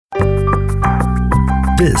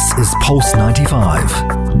This is Pulse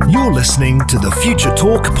 95. You're listening to the Future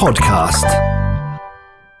Talk podcast.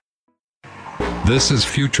 This is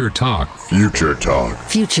Future Talk. Future Talk.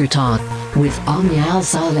 Future Talk with Omnia Al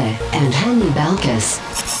Saleh and Hani Balkis.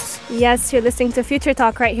 Yes, you're listening to Future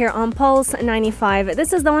Talk right here on Pulse 95.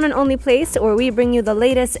 This is the one and only place where we bring you the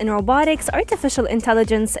latest in robotics, artificial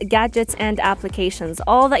intelligence, gadgets, and applications.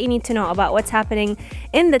 All that you need to know about what's happening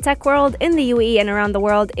in the tech world, in the UAE, and around the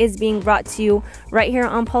world is being brought to you right here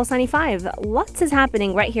on Pulse 95. Lots is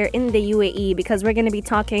happening right here in the UAE because we're going to be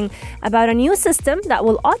talking about a new system that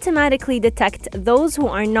will automatically detect those who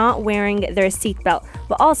are not wearing their seatbelt.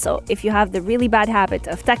 But also, if you have the really bad habit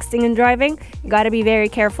of texting and driving, you got to be very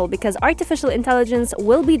careful because artificial intelligence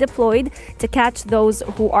will be deployed to catch those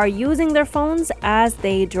who are using their phones as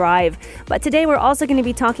they drive. But today we're also going to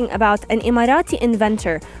be talking about an Emirati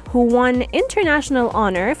inventor who won international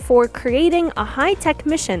honor for creating a high-tech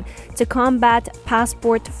mission to combat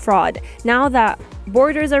passport fraud. Now that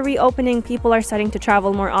borders are reopening, people are starting to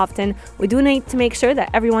travel more often, we do need to make sure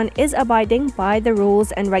that everyone is abiding by the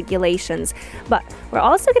rules and regulations. But we're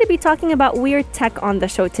also going to be talking about weird tech on the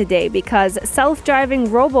show today because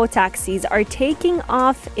self-driving robo-taxis are taking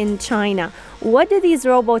off in China. What do these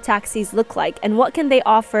robo-taxis look like and what can they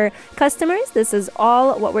offer customers? This is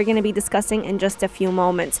all what we're going to be discussing in just a few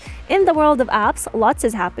moments. In the world of apps, lots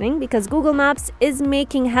is happening because Google Maps is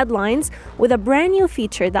making headlines with a brand new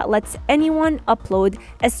feature that lets anyone upload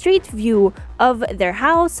a street view of their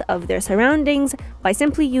house, of their surroundings by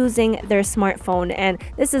simply using their smartphone. And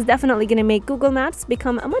this is definitely going to make Google Maps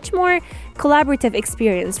become a much more collaborative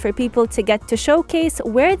experience for people to get to showcase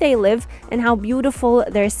where they live and how beautiful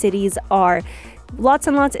their cities are. Lots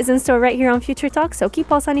and lots is in store right here on Future Talk, so keep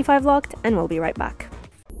Pulse 95 locked and we'll be right back.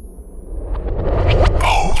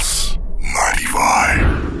 Pulse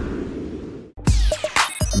 95.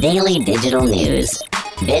 Daily digital news.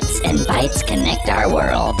 Bits and bytes connect our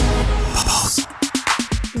world.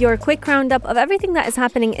 Your quick roundup of everything that is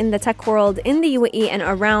happening in the tech world in the UAE and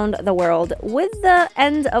around the world. With the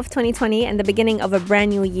end of 2020 and the beginning of a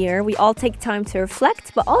brand new year, we all take time to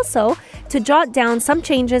reflect, but also to jot down some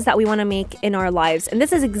changes that we want to make in our lives. And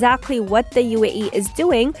this is exactly what the UAE is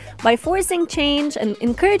doing by forcing change and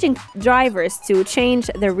encouraging drivers to change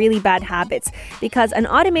their really bad habits, because an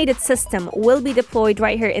automated system will be deployed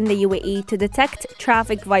right here in the UAE to detect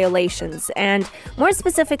traffic violations. And more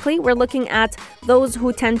specifically, we're looking at those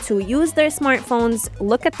who tend to use their smartphones,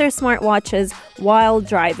 look at their smartwatches while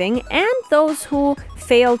driving, and those who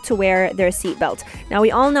fail to wear their seatbelt. Now,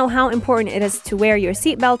 we all know how important it is to wear your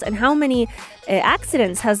seatbelt and how many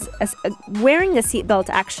accidents has wearing a seatbelt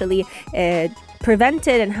actually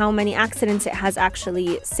prevented, and how many accidents it has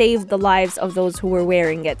actually saved the lives of those who were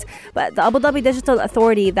wearing it. But the Abu Dhabi Digital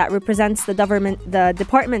Authority that represents the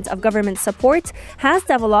Department of Government Support has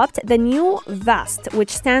developed the new VAST,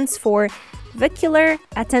 which stands for Vehicular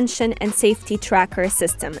Attention and Safety Tracker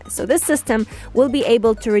System. So this system will be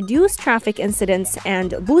able to reduce traffic incidents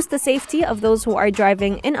and boost the safety of those who are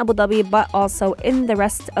driving in Abu Dhabi, but also in the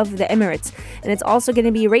rest of the Emirates. And it's also going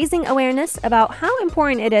to be raising awareness about how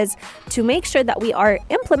important it is to make sure that we are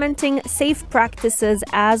implementing safe practices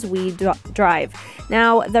as we drive.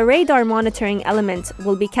 Now, the radar monitoring element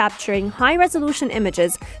will be capturing high-resolution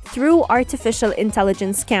images through artificial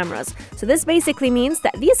intelligence cameras. So this basically means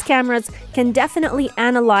that these cameras can definitely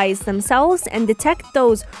analyze themselves and detect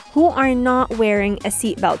those who are not wearing a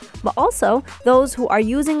seatbelt, but also those who are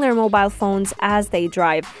using their mobile phones as they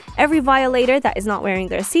drive. Every violator that is not wearing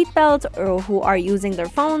their seatbelt or who are using their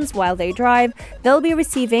phones while they drive, they'll be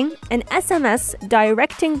receiving an SMS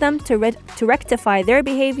directing them to rectify their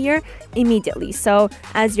behavior immediately. So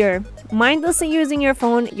as you're mindlessly using your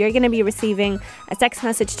phone, you're going to be receiving a text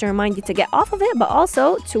message to remind you to get off of it, but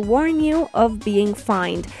also to warn you of being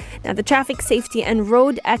fined. Now, the traffic safety and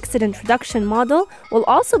road accident reduction model will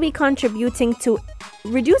also be contributing to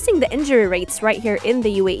reducing the injury rates right here in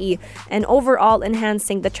the UAE and overall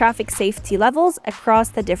enhancing the traffic safety levels across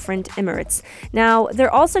the different Emirates. Now,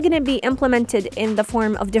 they're also going to be implemented in the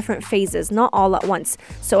form of different phases, not all at once.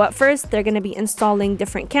 So at first, they're going to be installing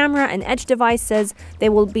different camera and edge devices. They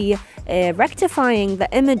will be rectifying the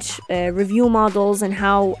image review models and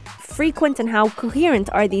how frequent and how coherent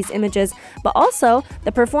are these images, but also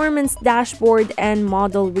the performance dashboard and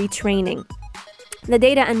model retraining. The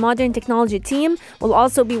data and modern technology team will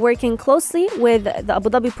also be working closely with the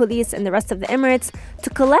Abu Dhabi police and the rest of the Emirates to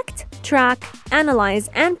collect, track, analyze,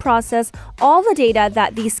 and process all the data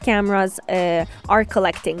that these cameras are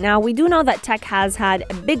collecting. Now, we do know that tech has had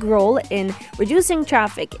a big role in reducing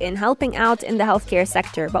traffic, in helping out in the healthcare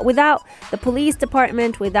sector. But without the police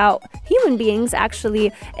department, without human beings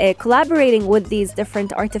actually collaborating with these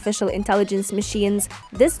different artificial intelligence machines,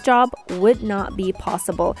 this job would not be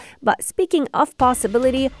possible. But speaking of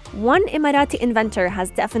possibility, one Emirati inventor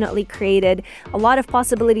has definitely created a lot of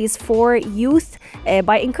possibilities for youth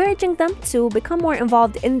by encouraging them to become more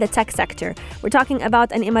involved in the tech sector. We're talking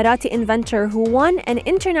about an Emirati inventor who won an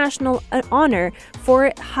international honor for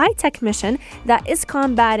a high-tech mission that is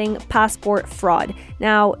combating passport fraud.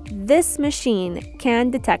 Now, this machine can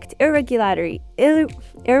detect irregularities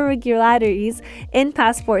in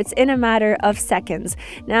passports in a matter of seconds.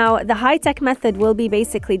 Now, the high-tech method will be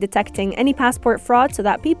basically detecting any passport fraud so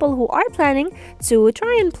that people who are planning to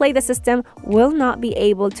try and play the system will not be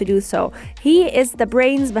able to do so. He is the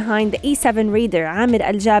brains behind the E7 reader. Amir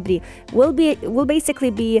Al-Jabri will basically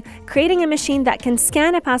be creating a machine that can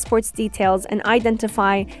scan a passport's details and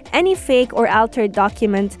identify any fake or altered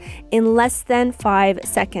document in less than 5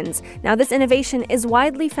 seconds. Now, this innovation is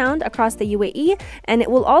widely found across the UAE, and it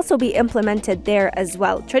will also be implemented there as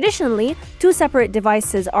well. Traditionally, 2 separate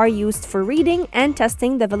devices are used for reading and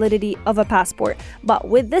testing the validity of a passport. But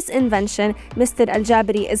with this invention, Mr.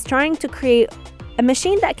 Al-Jabri is trying to create a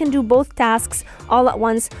machine that can do both tasks all at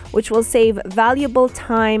once, which will save valuable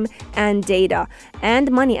time and data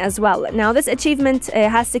and money as well. Now, this achievement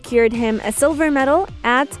has secured him a silver medal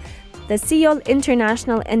at the Seoul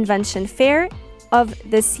International Invention Fair of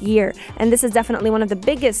this year. And this is definitely one of the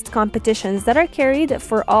biggest competitions that are carried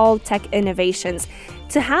for all tech innovations.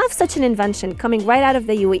 To have such an invention coming right out of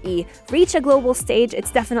the UAE reach a global stage,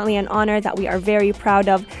 it's definitely an honor that we are very proud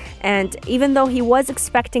of. And even though he was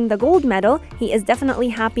expecting the gold medal, he is definitely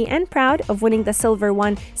happy and proud of winning the silver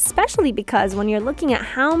one, especially because when you're looking at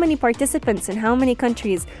how many participants and how many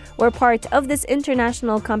countries were part of this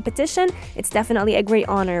international competition, it's definitely a great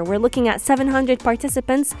honor. We're looking at 700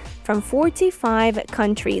 participants from 45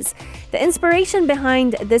 countries. The inspiration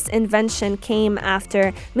behind this invention came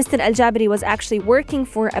after Mr. Al-Jabri was actually working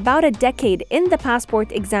for about a decade in the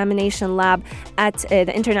passport examination lab at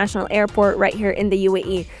the international airport right here in the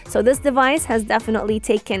UAE. So this device has definitely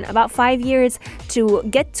taken about 5 years to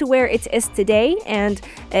get to where it is today, and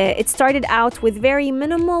it started out with very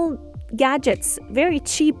minimal gadgets, very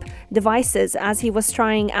cheap devices as he was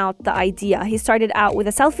trying out the idea. He started out with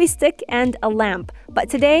a selfie stick and a lamp. But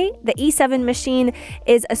today, the E7 machine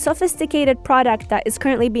is a sophisticated product that is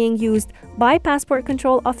currently being used by passport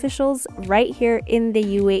control officials right here in the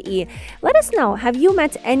UAE. Let us know, have you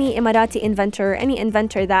met any Emirati inventor, any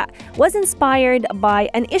inventor that was inspired by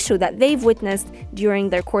an issue that they've witnessed during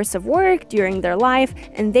their course of work, during their life,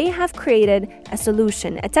 and they have created a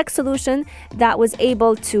solution, a tech solution that was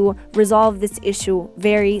able to resolve this issue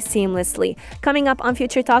very seamlessly. Coming up on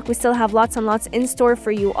Future Talk, we still have lots and lots in store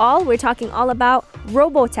for you all. We're talking all about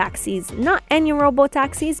robo-taxis. Not any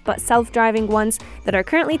robo-taxis, but self-driving ones that are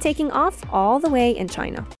currently taking off all the way in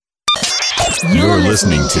China. You're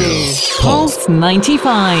listening to Pulse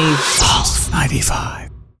 95. Pulse 95.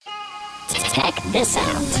 Check this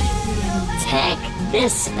out. Check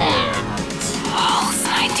this out. Pulse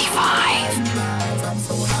 95.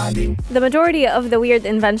 The majority of the weird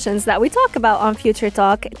inventions that we talk about on Future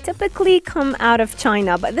Talk typically come out of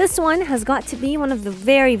China, but this one has got to be one of the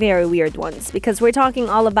very, very weird ones because we're talking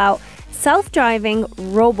all about self-driving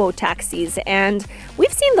robo-taxis, and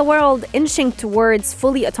we've seen the world inching towards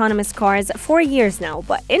fully autonomous cars for years now,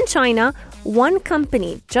 but in China, one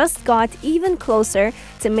company just got even closer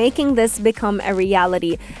to making this become a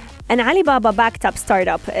reality. An Alibaba-backed up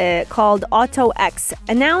startup called AutoX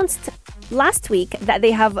announced last week that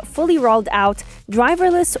they have fully rolled out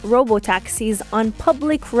driverless robo-taxis on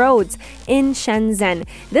public roads in Shenzhen.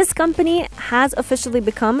 This company has officially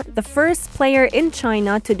become the first player in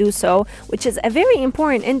China to do so, which is a very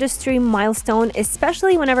important industry milestone,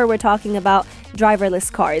 especially whenever we're talking about driverless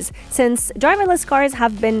cars. Since driverless cars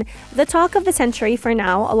have been the talk of the century for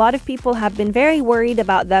now, a lot of people have been very worried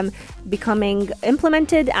about them becoming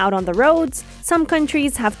implemented out on the roads. Some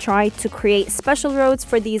countries have tried to create special roads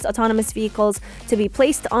for these autonomous vehicles to be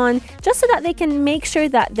placed on, just so that they can make sure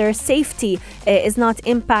that their safety is not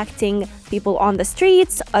impacting people on the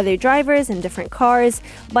streets, other drivers in different cars.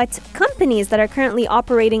 But companies that are currently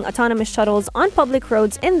operating autonomous shuttles on public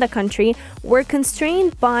roads in the country were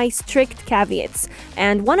constrained by strict caveats.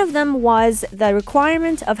 And one of them was the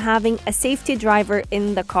requirement of having a safety driver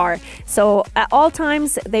in the car. So at all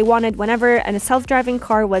times, they wanted whenever a self-driving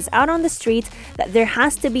car was out on the street that there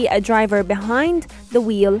has to be a driver behind the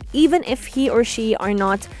wheel, even if he or she are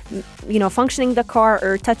not, functioning the car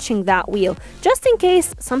or touching that wheel. Just in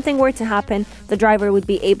case something were to happen, the driver would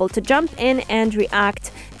be able to jump in and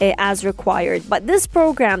react as required. But this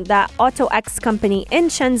program that AutoX company in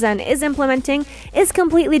Shenzhen is implementing is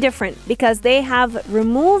completely different because they have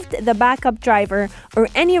removed the backup driver or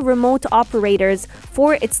any remote operators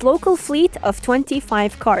for its local fleet of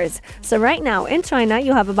 25 cars. So right now in China,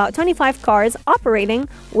 you have about 25 cars operating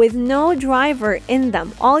with no driver in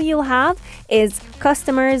them. All you'll have is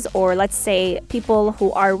customers, or let's say people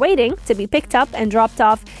who are waiting to be picked up and dropped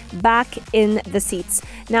off back in the seats.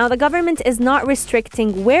 Now, the government is not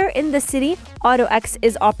restricting where in the city AutoX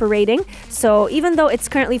is operating. So even though it's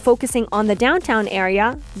currently focusing on the downtown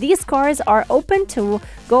area, these cars are open to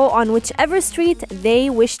go on whichever street they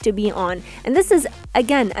wish to be on. And this is,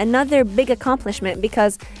 again, another big accomplishment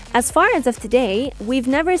because as far as of today, we've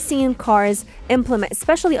never seen cars implement,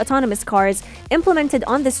 especially autonomous cars, implemented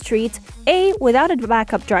on the street, A, without a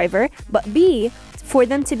backup driver, but B, for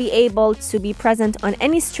them to be able to be present on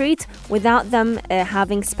any street without them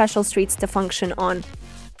having special streets to function on.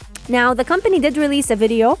 Now, the company did release a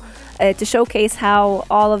video to showcase how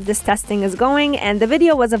all of this testing is going, and the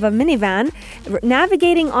video was of a minivan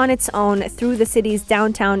navigating on its own through the city's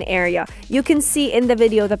downtown area. You can see in the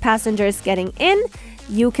video the passengers getting in.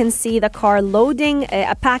 You can see the car loading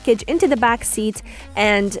a package into the back seat,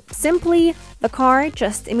 and simply the car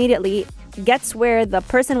just immediately gets where the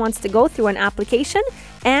person wants to go through an application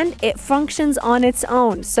and it functions on its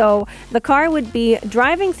own. So the car would be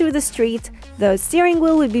driving through the street, the steering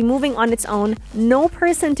wheel would be moving on its own, no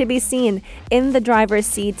person to be seen in the driver's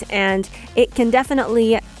seat, and it can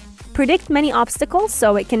definitely predict many obstacles,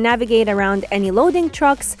 so it can navigate around any loading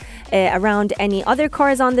trucks, around any other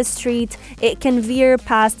cars on the street. It can veer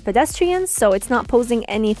past pedestrians, so it's not posing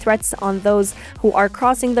any threats on those who are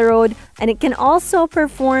crossing the road, and it can also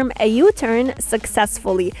perform a U-turn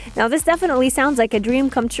successfully. Now, this definitely sounds like a dream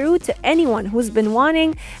come true to anyone who's been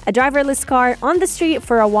wanting a driverless car on the street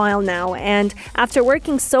for a while now. And after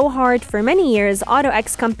working so hard for many years,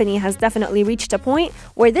 AutoX company has definitely reached a point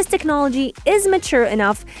where this technology is mature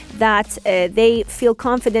enough that they feel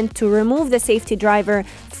confident to remove the safety driver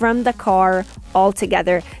from the car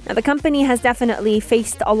altogether. Now, the company has definitely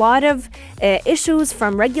faced a lot of issues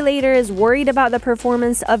from regulators, worried about the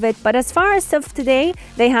performance of it. But as far as of today,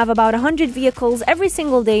 they have about 100 vehicles every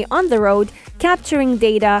single day on the road capturing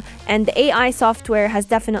data, and the AI software has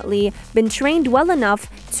definitely been trained well enough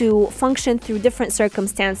to function through different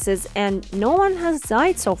circumstances, and no one has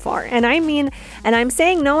died so far. And I'm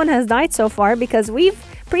saying no one has died so far because we've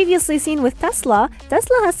previously seen with Tesla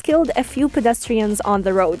has killed a few pedestrians on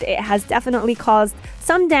the road. It has definitely caused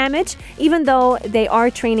some damage. Even though they are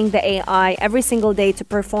training the AI every single day to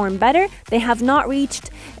perform better, they have not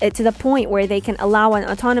reached to the point where they can allow an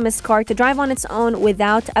autonomous car to drive on its own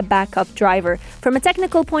without a backup driver. From a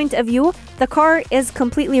technical point of view, the car is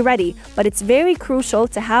completely ready, but it's very crucial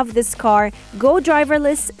to have this car go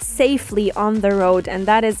driverless safely on the road, and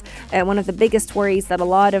that is one of the biggest worries that a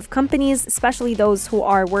lot of companies, especially those who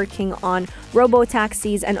are working on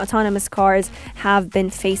robo-taxis and autonomous cars, have been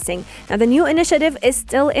facing. Now, the new initiative is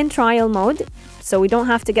still in trial mode, so we don't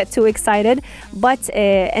have to get too excited, but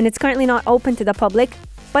and it's currently not open to the public.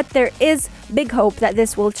 But there is big hope that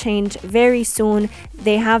this will change very soon.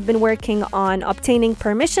 They have been working on obtaining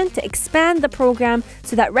permission to expand the program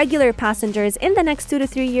so that regular passengers in the next 2 to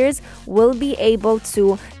 3 years will be able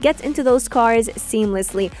to get into those cars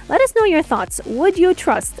seamlessly. Let us know your thoughts. Would you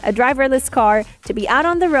trust a driverless car to be out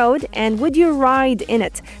on the road, and would you ride in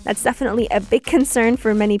it? That's definitely a big concern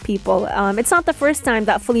for many people. It's not the first time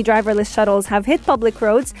that fully driverless shuttles have hit public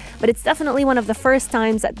roads, but it's definitely one of the first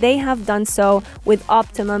times that they have done so with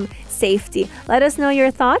optimum safety. Let us know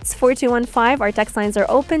your thoughts. 4215, our text lines are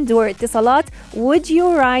open. Dur Ittisalat. Would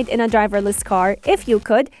you ride in a driverless car if you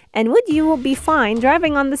could? And would you be fine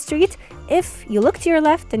driving on the street if you look to your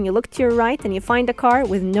left and you look to your right and you find a car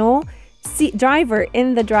with no driver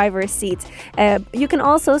in the driver's seat. You can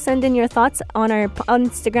also send in your thoughts on our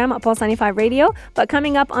Instagram at Pulse 95 Radio. But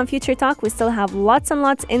coming up on Future Talk, we still have lots and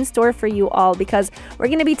lots in store for you all, because we're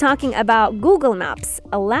going to be talking about Google Maps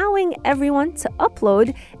allowing everyone to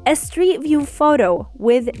upload a street view photo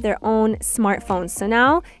with their own smartphones. So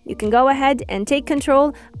now you can go ahead and take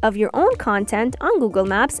control of your own content on Google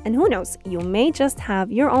Maps, and who knows, you may just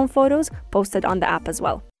have your own photos posted on the app as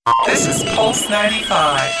well. This is Pulse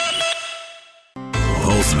 95.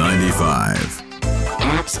 Pulse 95.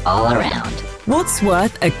 Apps all around. What's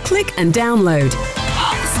worth a click and download?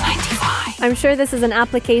 Pulse 95. I'm sure this is an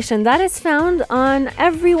application that is found on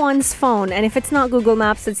everyone's phone. And if it's not Google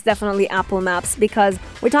Maps, it's definitely Apple Maps, because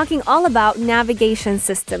we're talking all about navigation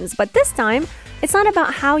systems. But this time, it's not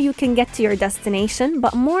about how you can get to your destination,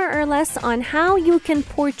 but more or less on how you can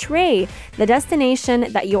portray the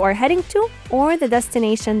destination that you are heading to or the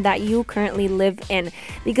destination that you currently live in.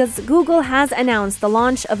 Because Google has announced the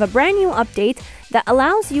launch of a brand new update that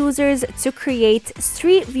allows users to create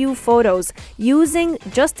street view photos using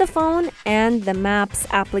just a phone and the Maps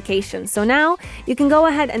application. So now you can go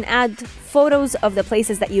ahead and add photos of the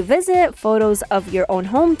places that you visit, photos of your own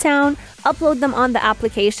hometown, upload them on the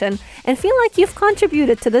application, and feel like you've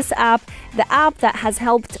contributed to this app, the app that has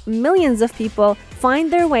helped millions of people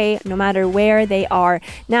find their way no matter where they are.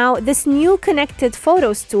 Now, this new connected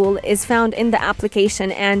photos tool is found in the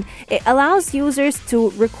application, and it allows users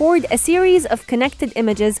to record a series of connected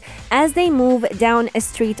images as they move down a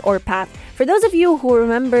street or path. For those of you who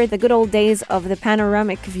remember the good old days of the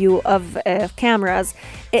panoramic view of cameras,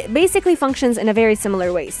 it basically functions in a very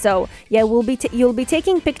similar way. So yeah, you'll be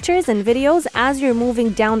taking pictures and videos as you're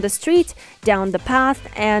moving down the street, down the path,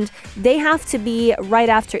 and they have to be right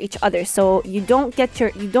after each other. So you don't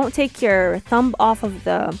take your thumb off of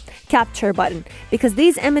the capture button, because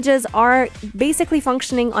these images are basically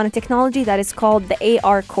functioning on a technology that is called the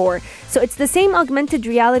AR core. So it's the same augmented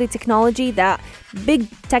reality technology that big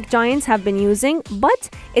tech giants have been using, but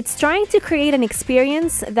it's trying to create an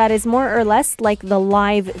experience that is more or less like the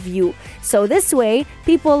live view. So this way,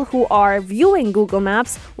 people who are viewing Google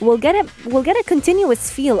Maps will get a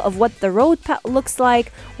continuous feel of what the road looks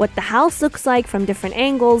like, what the house looks like from different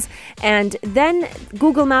angles, and then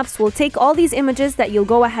Google Maps will take all these images that you'll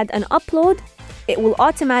go ahead and upload. It will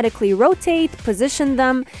automatically rotate, position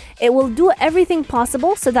them. It will do everything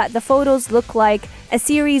possible so that the photos look like a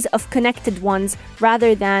series of connected ones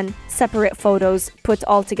rather than separate photos put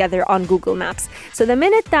all together on Google Maps. So the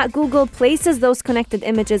minute that Google places those connected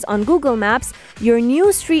images on Google Maps, your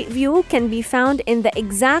new street view can be found in the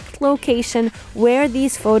exact location where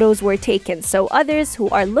these photos were taken. So others who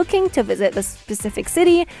are looking to visit the specific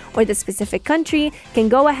city or the specific country can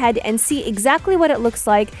go ahead and see exactly what it looks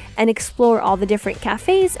like and explore all the different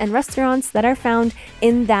cafes and restaurants that are found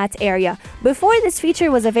in that area. Before this feature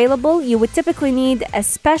was available, you would typically need a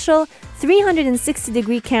special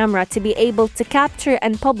 360-degree camera to be able to capture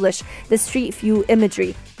and publish the street view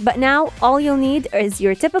imagery. But now, all you'll need is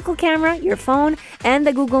your typical camera, your phone, and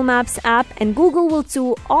the Google Maps app, and Google will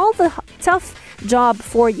do all the tough job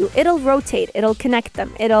for you. It'll rotate, it'll connect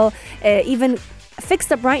them, it'll even fix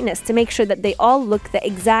the brightness to make sure that they all look the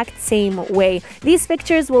exact same way. These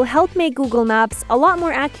pictures will help make Google Maps a lot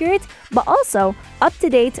more accurate, but also up to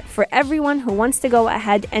date for everyone who wants to go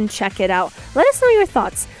ahead and check it out. Let us know your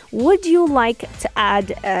thoughts. Would you like to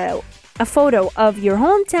add a photo of your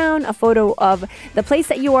hometown, a photo of the place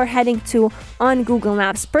that you are heading to on Google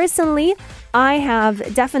Maps? Personally, I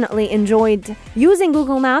have definitely enjoyed using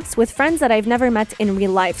Google Maps with friends that I've never met in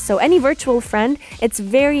real life. So any virtual friend, it's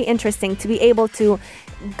very interesting to be able to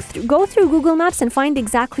go through Google Maps and find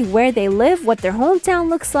exactly where they live, what their hometown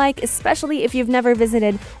looks like, especially if you've never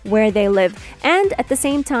visited where they live. And at the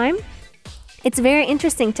same time, it's very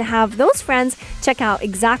interesting to have those friends check out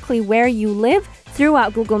exactly where you live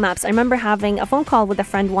throughout Google Maps. I remember having a phone call with a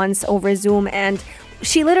friend once over Zoom, and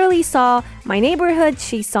she literally saw my neighborhood,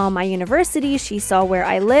 she saw my university, she saw where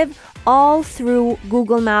I live, all through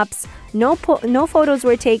Google Maps. No photos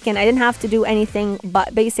were taken. I didn't have to do anything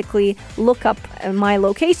but basically look up my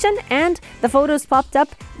location, and the photos popped up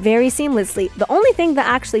very seamlessly. The only thing that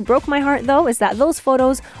actually broke my heart, though, is that those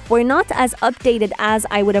photos were not as updated as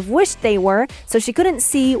I would have wished they were, so she couldn't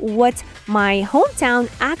see what my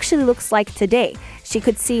hometown actually looks like today. She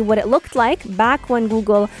could see what it looked like back when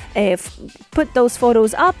Google put those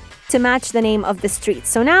photos up to match the name of the street.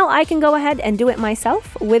 So now I can go ahead and do it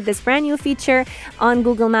myself with this brand new feature on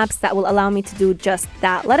Google Maps that will allow me to do just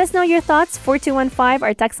that. Let us know your thoughts. 4215,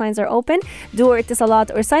 our text lines are open. Do or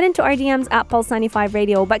Itisalat or sign into our DMs at Pulse 95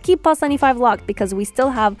 Radio. But keep Pulse 95 locked, because we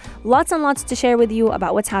still have lots and lots to share with you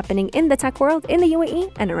about what's happening in the tech world, in the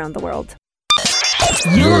UAE, and around the world.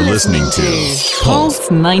 You're listening to Pulse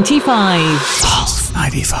 95. Pulse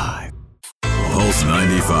 95. Pulse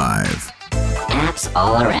 95. Apps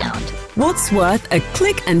all around. What's worth a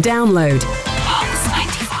click and download? Pulse 95.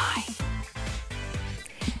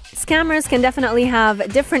 Scammers can definitely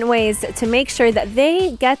have different ways to make sure that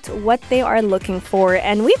they get what they are looking for.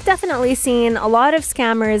 And we've definitely seen a lot of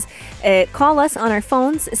scammers call us on our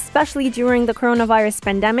phones, especially during the coronavirus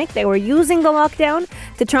pandemic. They were using the lockdown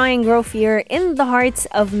to try and grow fear in the hearts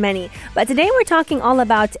of many. But today we're talking all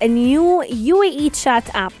about a new UAE chat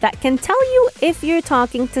app that can tell you if you're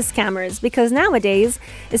talking to scammers. Because nowadays,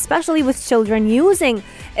 especially with children using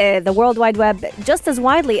the World Wide Web just as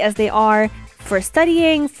widely as they are for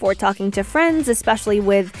studying, for talking to friends, especially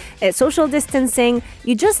with social distancing,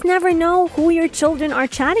 you just never know who your children are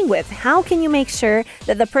chatting with. How can you make sure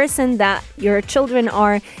that the person that your children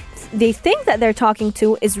they think that they're talking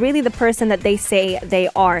to is really the person that they say they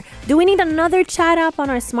are? Do we need another chat app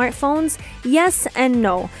on our smartphones? Yes and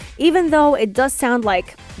no. Even though it does sound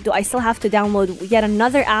like, do I still have to download yet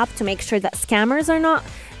another app to make sure that scammers are not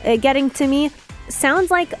getting to me?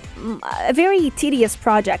 Sounds like a very tedious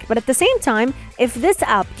project, but at the same time, if this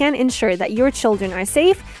app can ensure that your children are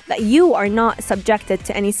safe, that you are not subjected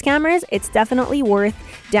to any scammers, it's definitely worth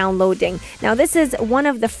downloading. Now, this is one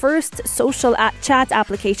of the first social chat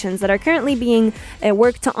applications that are currently being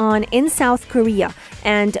worked on in South Korea,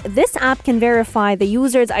 and this app can verify the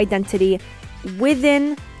user's identity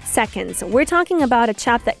within seconds. We're talking about a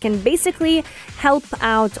chat that can basically help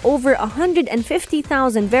out over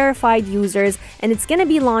 150,000 verified users, and it's going to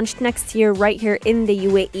be launched next year right here in the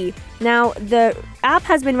UAE. Now, the app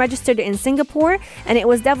has been registered in Singapore and it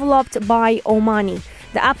was developed by Omani.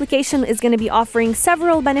 The application is going to be offering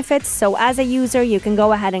several benefits, so as a user, you can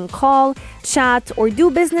go ahead and call, chat, or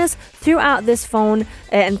do business throughout this phone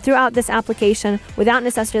and throughout this application without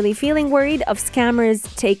necessarily feeling worried of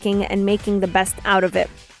scammers taking and making the best out of it.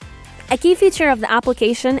 A key feature of the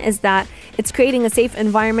application is that it's creating a safe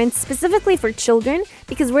environment specifically for children,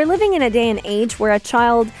 because we're living in a day and age where a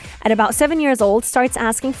child at about 7 years old starts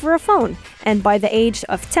asking for a phone. And by the age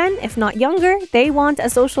of 10, if not younger, they want a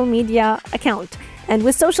social media account. And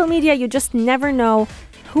with social media, you just never know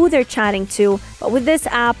who they're chatting to. But with this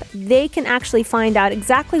app, they can actually find out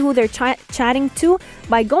exactly who they're chatting to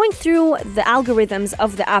by going through the algorithms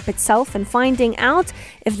of the app itself and finding out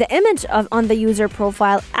if the image on the user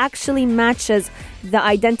profile actually matches the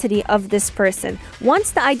identity of this person.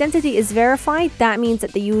 Once the identity is verified, that means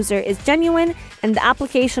that the user is genuine and the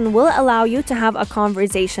application will allow you to have a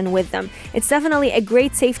conversation with them. It's definitely a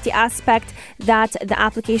great safety aspect that the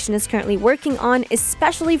application is currently working on,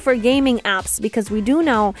 especially for gaming apps, because we do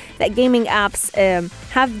know that gaming apps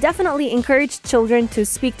have definitely encouraged children to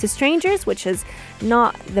speak to strangers, which is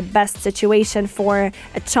not the best situation for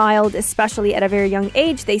a child, especially at a very young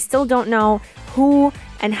age. They still don't know who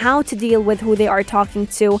and how to deal with who they are talking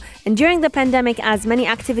to. And during the pandemic, as many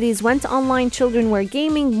activities went online, children were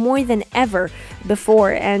gaming more than ever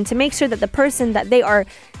before. And to make sure that the person that they are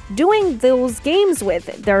doing those games with,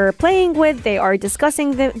 they're playing with, they are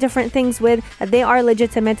discussing the different things with, that they are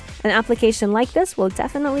legitimate, an application like this will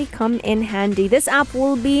definitely come in handy. This app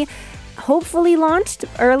will be hopefully launched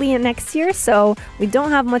early next year, so we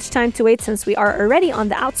don't have much time to wait since we are already on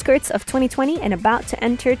the outskirts of 2020 and about to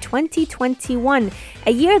enter 2021,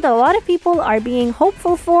 a year that a lot of people are being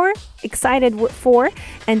hopeful for, excited for,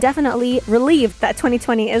 and definitely relieved that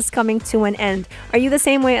 2020 is coming to an end. Are you the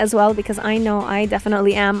same way as well? Because I know I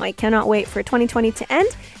definitely am. I cannot wait for 2020 to end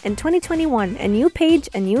and 2021, a new page,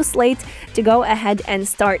 a new slate to go ahead and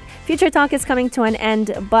start. Future Talk is coming to an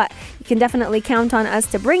end, but you can definitely count on us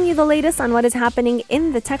to bring you the latest on what is happening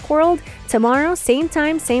in the tech world tomorrow, same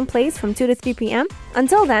time, same place from 2 to 3 p.m.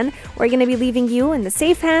 Until then, we're going to be leaving you in the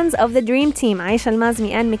safe hands of the dream team. Aisha Al-Mazmi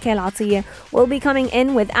and Mikhail Atiyah will be coming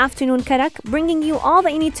in with Afternoon Karak, bringing you all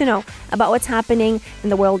that you need to know about what's happening in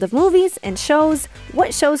the world of movies and shows.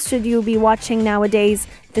 What shows should you be watching nowadays?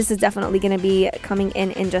 This is definitely going to be coming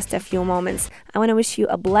in just a few moments. I want to wish you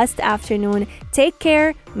a blessed afternoon. Take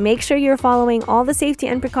care. Make sure you're following all the safety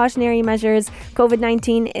and precautionary measures.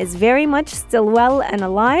 COVID-19 is very much still well and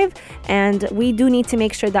alive, and we do need to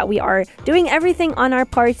make sure that we are doing everything on our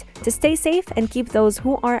part to stay safe and keep those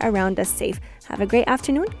who are around us safe. Have a great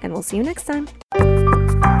afternoon, and we'll see you next time.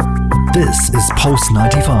 This is Pulse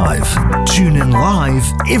 95. Tune in live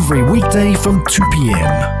every weekday from 2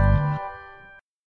 p.m.